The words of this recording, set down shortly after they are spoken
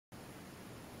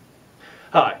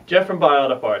Hi, Jeff from Buy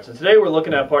Auto Parts, and today we're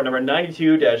looking at part number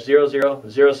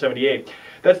 92-00078.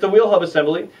 That's the wheel hub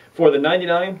assembly for the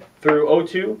 99 through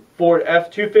 02 Ford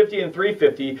F250 and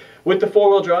 350 with the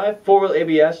four-wheel drive, four-wheel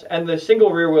ABS, and the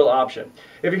single rear wheel option.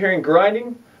 If you're hearing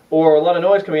grinding or a lot of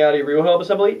noise coming out of your wheel hub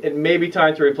assembly, it may be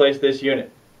time to replace this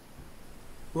unit.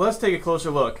 Let's take a closer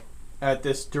look at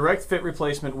this direct fit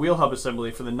replacement wheel hub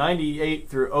assembly for the 98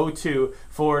 through 02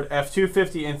 Ford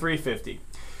F250 and 350.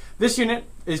 This unit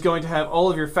is going to have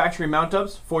all of your factory mount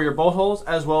ups for your bolt holes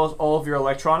as well as all of your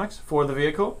electronics for the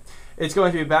vehicle. It's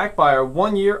going to be backed by our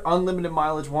 1-year unlimited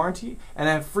mileage warranty and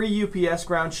have free UPS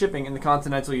ground shipping in the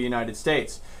continental United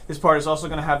States. This part is also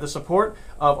going to have the support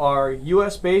of our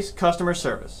US-based customer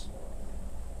service.